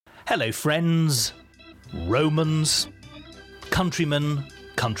Hello, friends, Romans, countrymen,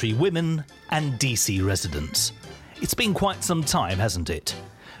 countrywomen, and DC residents. It's been quite some time, hasn't it?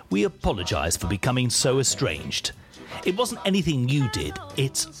 We apologise for becoming so estranged. It wasn't anything you did,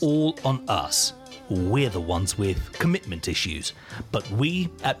 it's all on us. We're the ones with commitment issues, but we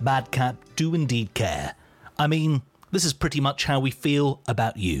at Madcap do indeed care. I mean, this is pretty much how we feel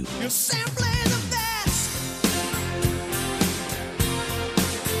about you. You're simply the best.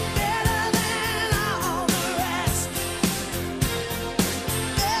 Better than all the rest.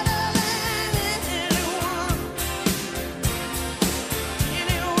 Better than anyone.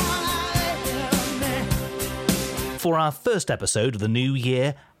 Anyone I ever met. For our first episode of the new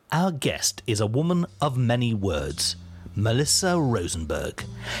year, our guest is a woman of many words, Melissa Rosenberg.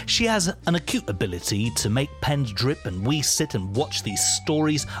 She has an acute ability to make pens drip, and we sit and watch these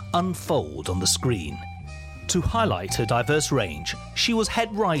stories unfold on the screen. To highlight her diverse range, she was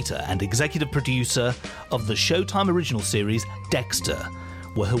head writer and executive producer of the Showtime original series Dexter,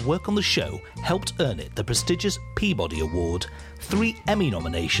 where her work on the show helped earn it the prestigious Peabody Award, 3 Emmy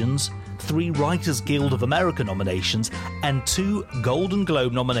nominations, 3 Writers Guild of America nominations, and 2 Golden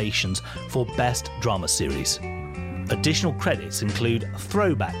Globe nominations for Best Drama Series. Additional credits include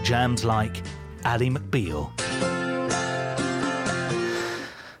throwback jams like Ally McBeal.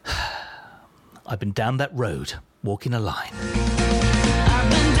 I've been down that road, walking a line. I've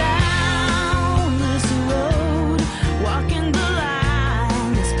been down this road, walking the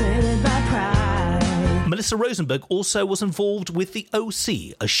line that's painted by pride. Melissa Rosenberg also was involved with The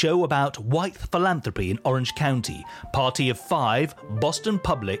OC, a show about white philanthropy in Orange County, Party of Five, Boston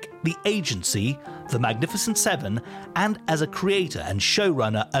Public, The Agency, The Magnificent Seven, and as a creator and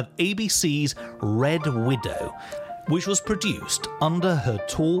showrunner of ABC's Red Widow, which was produced under her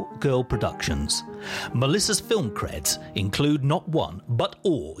Tall Girl Productions. Melissa's film creds include not one, but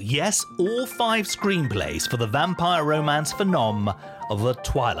all, yes, all 5 screenplays for the vampire romance phenom of the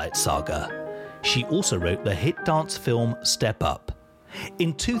Twilight Saga. She also wrote the hit dance film Step Up.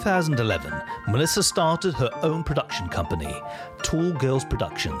 In 2011, Melissa started her own production company, Tall Girls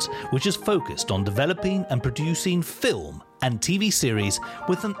Productions, which is focused on developing and producing film and TV series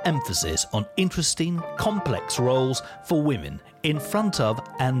with an emphasis on interesting, complex roles for women in front of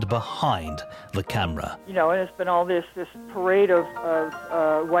and behind the camera. You know, and it's been all this parade of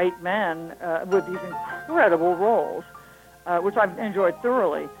white men with these incredible roles, which I've enjoyed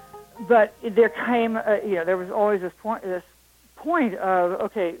thoroughly. But there came, there was always this point of,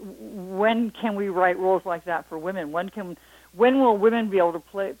 okay, when can we write roles like that for women? When will women be able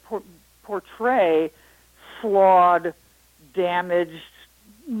to portray flawed, damaged,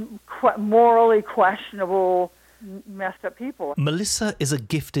 morally questionable, messed up people? Melissa is a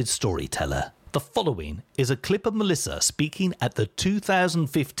gifted storyteller. The following is a clip of Melissa speaking at the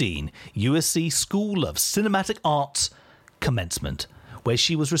 2015 USC School of Cinematic Arts commencement, where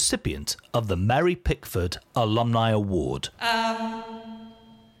she was recipient of the Mary Pickford Alumni Award.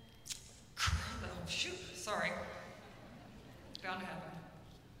 Sorry. Bound to happen.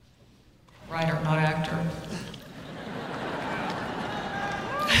 Writer, not actor.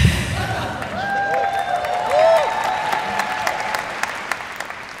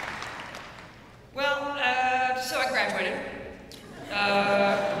 Well, so I graduated.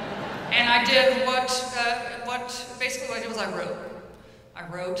 And I did what basically what I did was I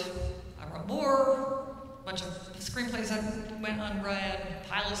wrote more, a bunch of screenplays that went unread,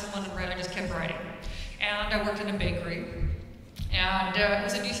 pilots that went unread, I just kept writing. And I worked in a bakery, and it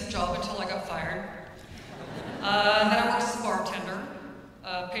was a decent job until I got fired. Then I worked as a bartender,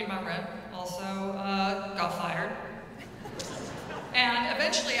 paid my rent, also got fired. And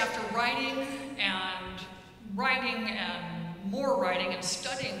eventually, after writing and more writing and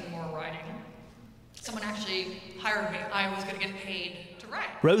studying more writing, someone actually hired me. I was going to get paid to write.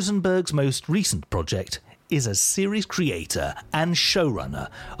 Rosenberg's most recent project is as series creator and showrunner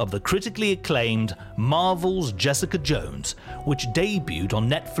of the critically acclaimed Marvel's Jessica Jones, which debuted on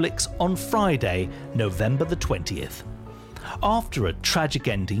Netflix on Friday, November the 20th. After a tragic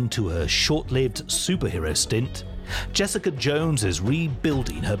ending to her short-lived superhero stint, Jessica Jones is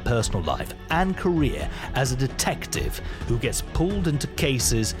rebuilding her personal life and career as a detective who gets pulled into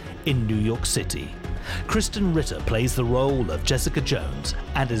cases in New York City. Kristen Ritter plays the role of Jessica Jones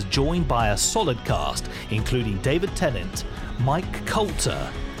and is joined by a solid cast including David Tennant, Mike Coulter,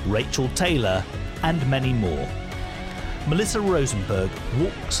 Rachel Taylor, and many more. Melissa Rosenberg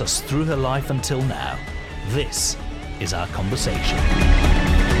walks us through her life until now. This is our conversation.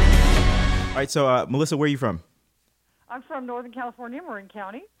 All right, so Melissa, where are you from? I'm from Northern California, Marin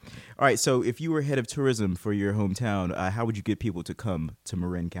County. All right, so if you were head of tourism for your hometown, how would you get people to come to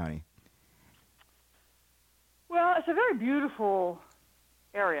Marin County? Well, it's a very beautiful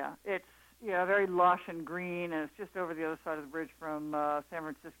area. It's very lush and green, and it's just over the other side of the bridge from San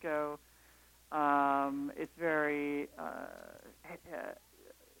Francisco. It's very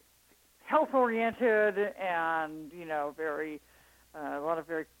health-oriented, and very a lot of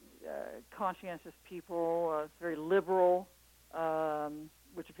very conscientious people. It's very liberal,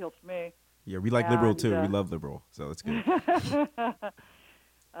 which appeals to me. Yeah, we like liberal too. And, We love liberal, so it's good.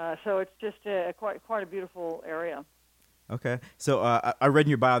 So it's just quite a beautiful area. Okay, so I read in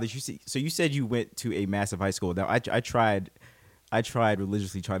your bio that you said you went to a massive high school. Now I tried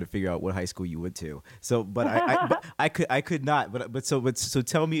religiously trying to figure out what high school you went to. So, but I could not. But so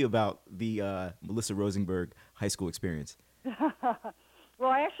tell me about the Melissa Rosenberg high school experience. Well,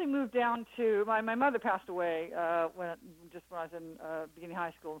 I actually moved down to my mother passed away when I was in beginning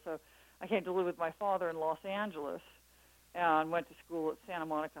high school, so I came to live with my father in Los Angeles and went to school at Santa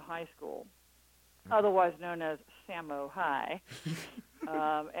Monica High School, otherwise known as Samo High.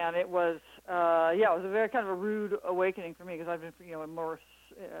 And it was it was a very kind of a rude awakening for me because I've been in more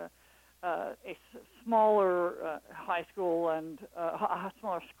a smaller high school and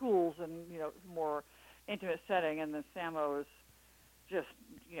smaller schools and more intimate setting, and the Samo is just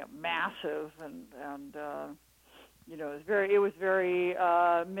massive and it was very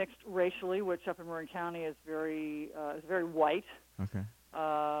mixed racially, which up in Marin County is very white. Okay.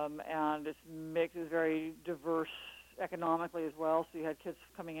 And it's mixed, is very diverse economically as well. So you had kids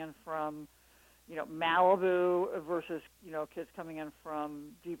coming in from Malibu versus kids coming in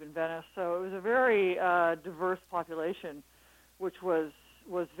from deep in Venice. So it was a very diverse population, which was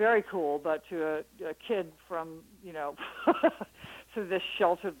very cool. But to a kid from to this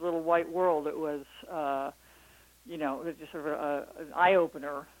sheltered little white world, it was it was just sort of an eye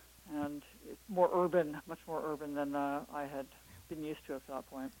opener, and it's much more urban than I had been used to at that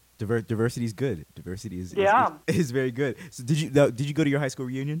point. Diversity is good. Diversity is very good. So did you go to your high school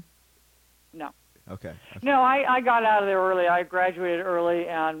reunion? No. Okay. No, I got out of there early. I graduated early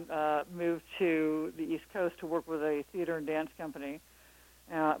and moved to the East Coast to work with a theater and dance company.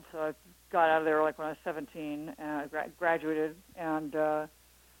 So I got out of there like when I was 17, graduated, and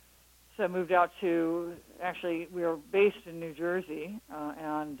so I moved out to, actually, we were based in New Jersey,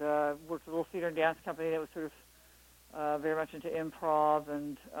 and worked with a little theater and dance company that was sort of very much into improv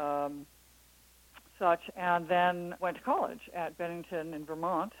and such, and then went to college at Bennington in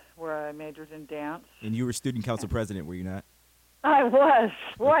Vermont, where I majored in dance. And you were student council president, were you not? I was.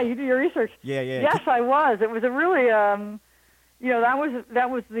 Why? You do your research. Yeah. Yes, I was. It was a really, that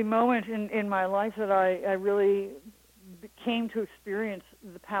was the moment in my life that I really came to experience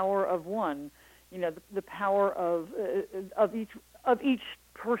the power of one. The power of each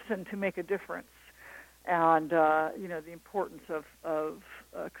person to make a difference, and the importance of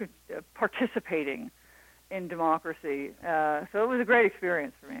participating in democracy. So it was a great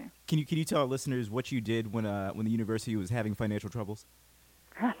experience for me. Can you tell our listeners what you did when the university was having financial troubles?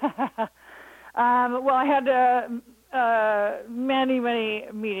 Well, I had many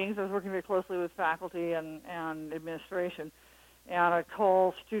meetings. I was working very closely with faculty and administration, and I'd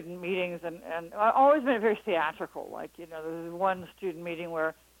call student meetings, and I've always been very theatrical. Like, there was one student meeting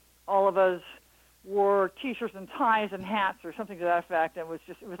where all of us wore T-shirts and ties and hats or something to that effect, and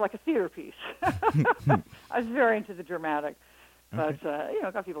it was like a theater piece. I was very into the dramatic, but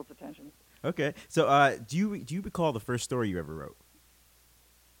it got people's attention. Okay, so do you recall the first story you ever wrote?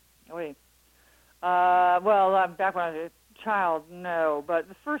 Oh, wait. Well, back when I was a child, no. But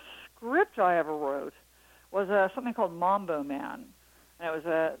the first script I ever wrote was something called Mambo Man. And it was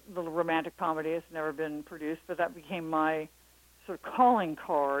a little romantic comedy. It's never been produced, but that became my sort of calling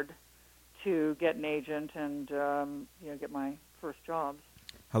card to get an agent and get my first jobs.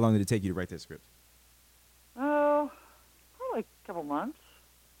 How long did it take you to write that script? Oh, probably a couple months,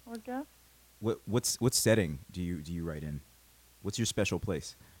 I would guess. What setting do you write in? What's your special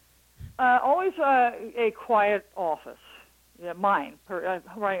place? Always a quiet office. Yeah, mine.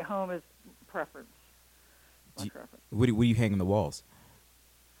 Right at home is preference. My preference. What do you hang on the walls?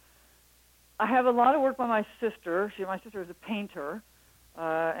 I have a lot of work by my sister. My sister is a painter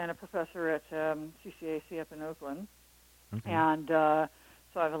and a professor at CCAC up in Oakland. Okay. And so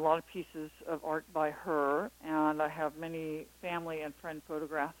I have a lot of pieces of art by her, and I have many family and friend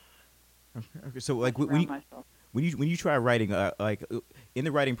photographs. Okay. So, like, when you try writing, like in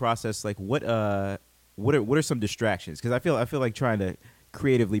the writing process, like what are some distractions? Because I feel like trying to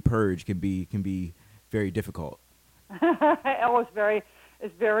creatively purge can be very difficult.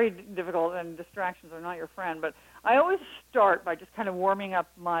 It's very difficult, and distractions are not your friend. But I always start by just kind of warming up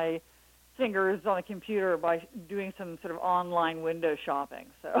my fingers on a computer by doing some sort of online window shopping.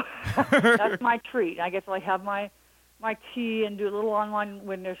 So that's my treat. I get to like have my tea and do a little online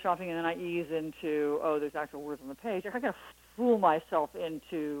window shopping, and then I ease into, there's actual words on the page. I kind of fool myself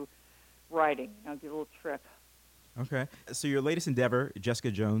into writing. I'll give a little trick. Okay. So your latest endeavor,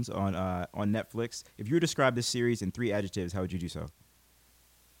 Jessica Jones, on Netflix. If you were to describe this series in 3 adjectives, how would you do so?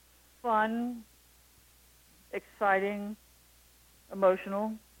 Fun, exciting,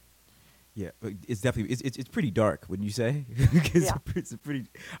 emotional. Yeah, it's definitely it's pretty dark, wouldn't you say? Yeah. It's a pretty.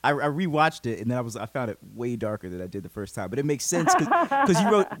 I rewatched it and then I found it way darker than I did the first time, but it makes sense because you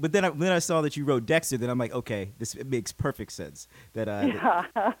wrote. But then I saw that you wrote Dexter. Then I'm like, okay, it makes perfect sense.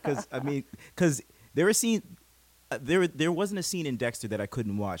 Because there were scene. There wasn't a scene in Dexter that I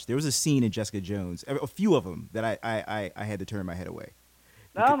couldn't watch. There was a scene in Jessica Jones, a few of them that I had to turn my head away.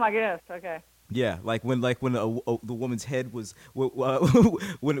 Oh my goodness. Okay. Yeah, like when the woman's head was when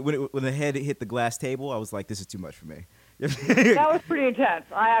the head hit the glass table, I was like, this is too much for me. That was pretty intense.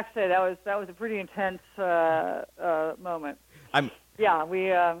 I have to say that was a pretty intense moment. We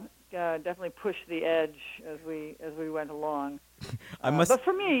definitely pushed the edge as we went along. But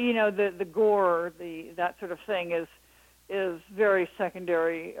for me, the gore, that sort of thing is very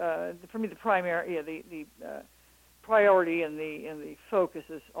secondary. For me, the primary, the priority and the focus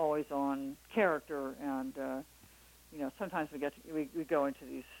is always on character, and sometimes we go into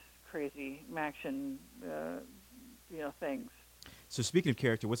these crazy action things. So speaking of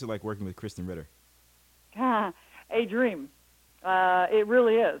character, what's it like working with Kristen Ritter? A dream. It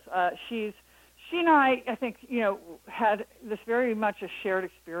really is. She and I think had this very much a shared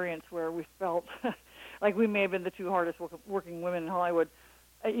experience where we felt like we may have been the two hardest working women in Hollywood.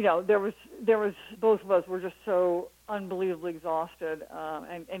 There was both of us were just so unbelievably exhausted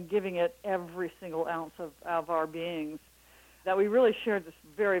and giving it every single ounce of our beings that we really shared this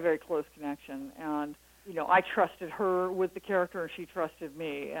very, very close connection. And, I trusted her with the character and she trusted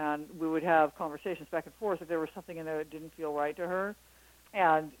me. And we would have conversations back and forth if there was something in there that didn't feel right to her.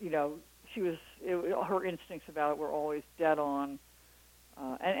 And, her instincts about it were always dead on.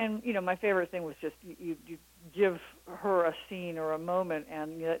 And my favorite thing was just you give her a scene or a moment,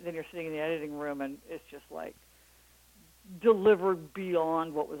 and then you're sitting in the editing room, and it's just like delivered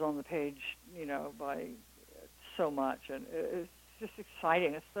beyond what was on the page, by so much. And it's just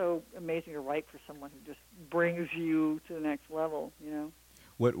exciting. It's so amazing to write for someone who just brings you to the next level,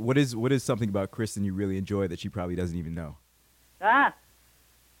 What is something about Kristen you really enjoy that she probably doesn't even know?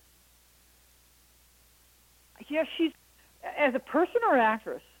 She's, as a person or an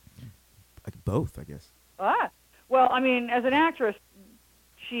actress? Both, I guess. Well, I mean, as an actress,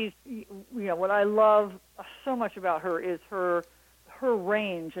 she's, what I love so much about her is her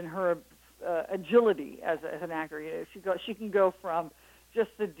range and her agility as an actor. She can go from just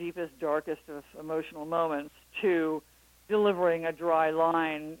the deepest, darkest of emotional moments to delivering a dry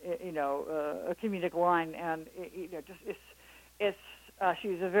line, a comedic line, and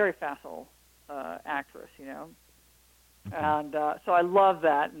she's a very facile actress, and so I love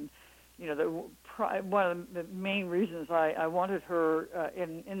that. And one of the main reasons I wanted her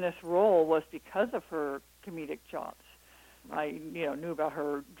in this role was because of her comedic chops. I knew about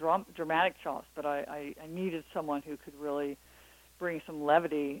her dramatic chops, but I needed someone who could really bring some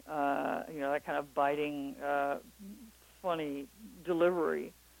levity, that kind of biting, funny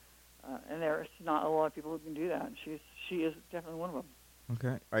delivery. And there's not a lot of people who can do that. And she is definitely one of them.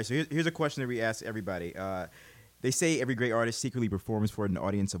 Okay. All right. So here's a question that we ask everybody. They say every great artist secretly performs for an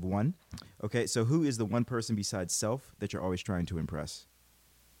audience of one. Okay. So who is the one person besides self that you're always trying to impress?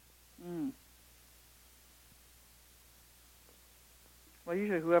 Well,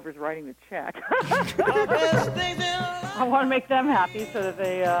 usually whoever's writing the check. I want to make them happy so that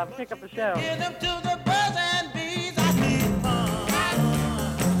they pick up the show.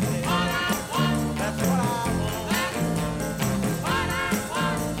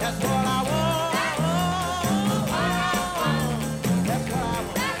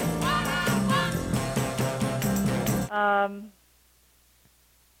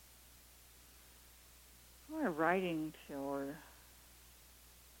 Who am I writing for?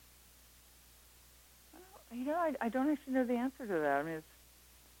 I don't actually know the answer to that. I mean,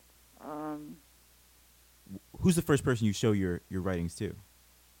 Who's the first person you show your writings to?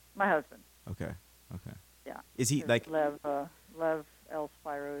 my husband. Okay. Yeah. Is he like? Lev L.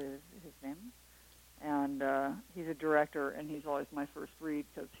 Spiro is his name, and he's a director, and he's always my first read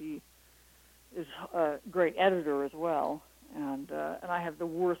because he is a great editor as well, and I have the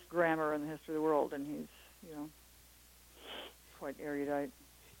worst grammar in the history of the world, and he's quite erudite.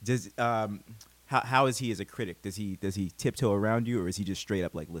 Does how is he as a critic? Does he tiptoe around you, or is he just straight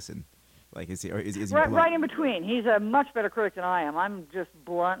up like listen? Like is he Right, blunt? right in between. He's a much better critic than I am. I'm just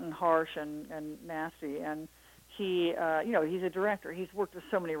blunt and harsh and nasty. And he, he's a director. He's worked with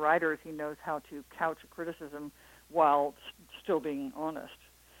so many writers. He knows how to couch a criticism while still being honest.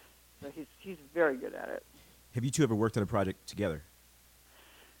 So he's very good at it. Have you two ever worked on a project together?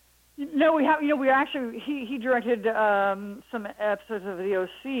 No, we have. We actually he directed some episodes of The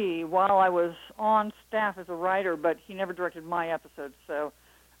OC while I was on staff as a writer, but he never directed my episodes. So.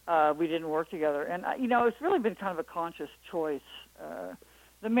 We didn't work together. And, it's really been kind of a conscious choice.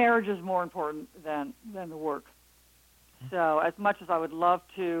 The marriage is more important than the work. So as much as I would love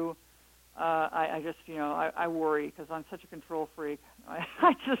to, I just, I worry because I'm such a control freak.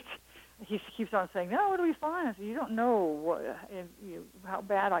 He keeps on saying, no, it'll be fine. I said, you don't know how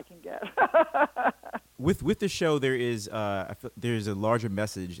bad I can get. With the show, there's a larger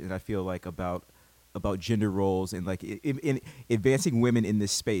message, and I feel like about gender roles and like in advancing women in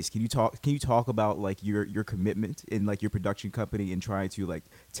this space. Can you talk about like your commitment in like your production company and trying to like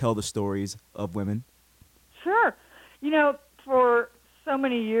tell the stories of women? Sure. For so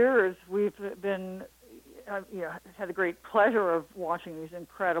many years we've been had the great pleasure of watching these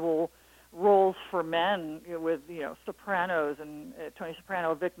incredible roles for men with Sopranos and Tony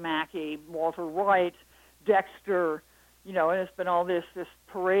Soprano, Vic Mackey, Walter White, Dexter. And it's been all this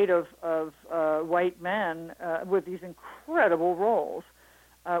parade of white men with these incredible roles,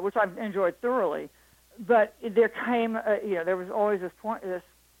 which I've enjoyed thoroughly. But there came, there was always this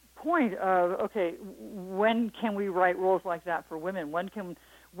point of, okay, when can we write roles like that for women? When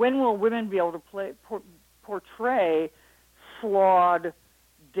will women be able to portray flawed,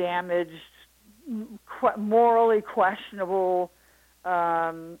 damaged, morally questionable,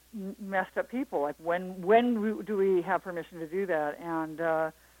 messed up people? Like when do we have permission to do that? And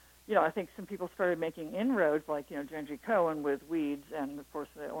I think some people started making inroads, like Genji Cohen with Weeds, and of course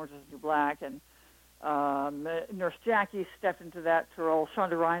the Orange Is the New Black, and Nurse Jackie stepped into that role.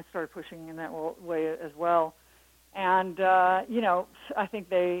 Shonda Rhimes started pushing in that way as well, and I think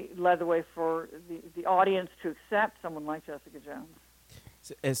they led the way for the audience to accept someone like Jessica Jones.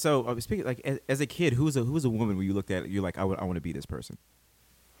 So speaking like as a kid, who was a woman where you looked at it, you're like, I want to be this person?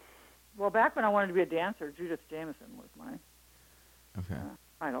 Well, back when I wanted to be a dancer, Judith Jamison was my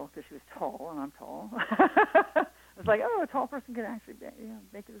idol because she was tall and I'm tall. It's like, a tall person can actually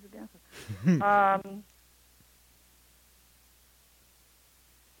make it as a dancer.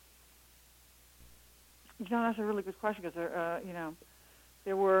 That's a really good question because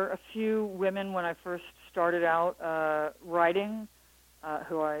there were a few women when I first started out writing.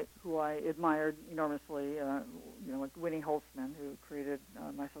 Who I admired enormously, like Winnie Holtzman, who created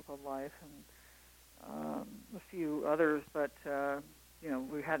My So-Called Life, and a few others, but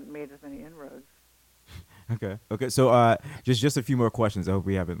we hadn't made as many inroads. Okay. So just a few more questions. I hope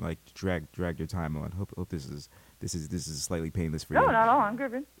we haven't like dragged your time on. Hope this is slightly painless for you. No, not at all. I'm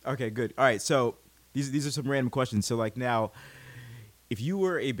good. Okay, good. All right. So these are some random questions. So like now, if you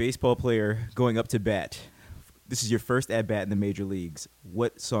were a baseball player going up to bat. This is your first at bat in the major leagues.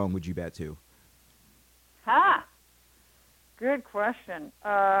 What song would you bat to? Good question.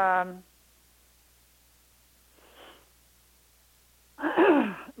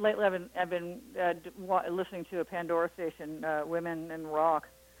 Lately, I've been listening to a Pandora station, Women in Rock,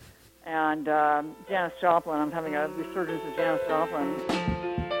 and Janis Joplin. I'm having a resurgence of Janis Joplin.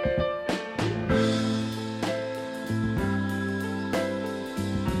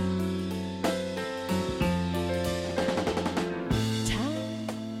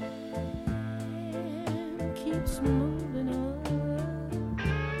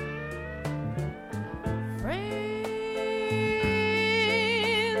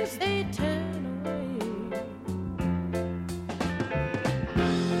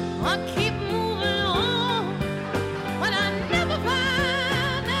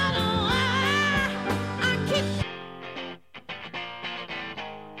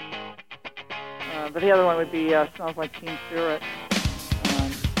 But the other one would be Smells Like Teen Spirit.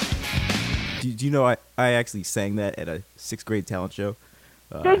 Do you know I actually sang that at a 6th grade talent show?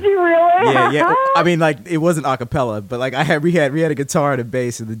 Did you really? Yeah. I mean, like it wasn't a cappella, but like we had a guitar and a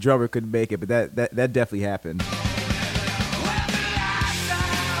bass, and the drummer couldn't make it, but that definitely happened.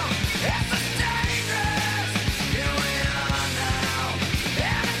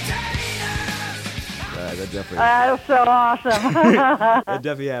 That definitely. That's so awesome. That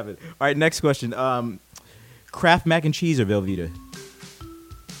definitely happened. All right, next question. Kraft mac and cheese or Velveeta?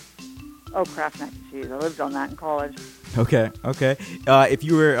 Oh, Kraft mac and cheese. I lived on that in college. Okay. If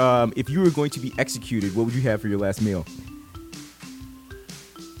you were going to be executed, what would you have for your last meal?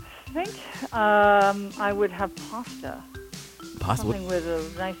 I think I would have pasta. Possible. Something with a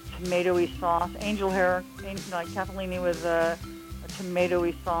nice tomatoey sauce. Angel hair, like capellini with a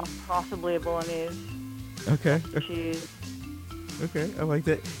tomatoey sauce, possibly a bolognese. Okay. Cheese. Okay, I like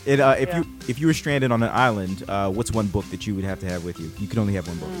that. If you were stranded on an island, what's one book that you would have to have with you? You could only have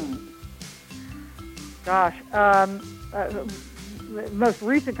one book. Gosh, the most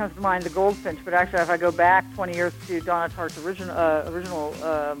recent comes to mind, The Goldfinch. But actually, if I go back 20 years to Donna Tartt's original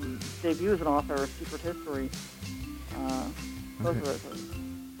debut as an author, Secret History, both of those.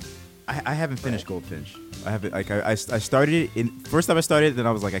 I haven't finished Goldfinch. I haven't. Like I started it. First time I started, then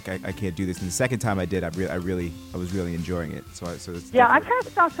I was like, I can't do this. And the second time I did, I was really enjoying it. So I kind of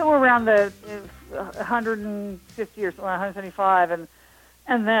stopped somewhere around the 150 or 175, and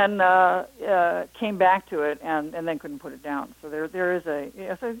then came back to it, and then couldn't put it down. So there is a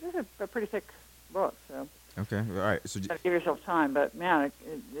pretty thick book. So okay, all right. So gotta give yourself time, but man,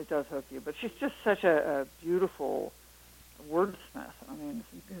 it does hook you. But she's just such a beautiful wordsmith. I mean,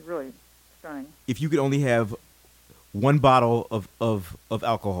 it's really stunning. if you could only have one bottle of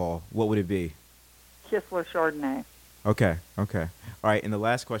alcohol, what would it be? Kistler Chardonnay. Okay. All right. And the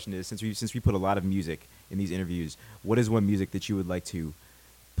last question is, since we put a lot of music in these interviews, what is one music that you would like to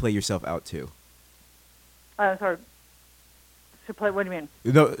play yourself out to? Sorry. To play? What do you mean?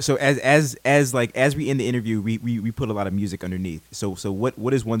 No. So as we end the interview, we put a lot of music underneath. So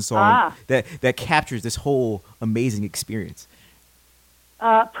what is one song that captures this whole amazing experience?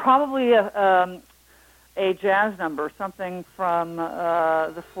 Probably a jazz number, something from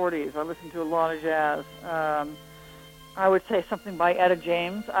the 40s. I listen to a lot of jazz. I would say something by Etta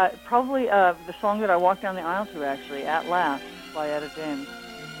James. Probably the song that I walked down the aisle to, actually, At Last, by Etta James.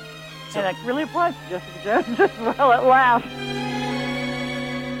 And it really applies to Jessica Jones as well, At Last.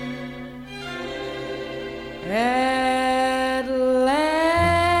 At last,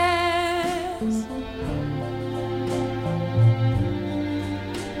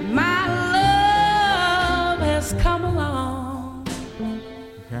 my love has come along.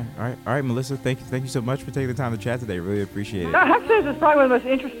 Okay. All right, Melissa. Thank you so much for taking the time to chat today. Really appreciate it. I have to say, this is probably one of the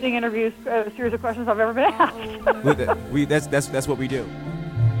most interesting interviews, series of questions I've ever been asked. That's what we do.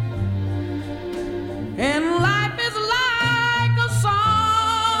 And life is like a song.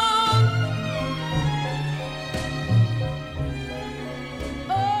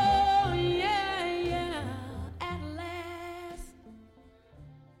 Oh, yeah, at last.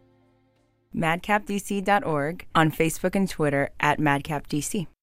 madcapdc.org, on Facebook and Twitter @madcapdc.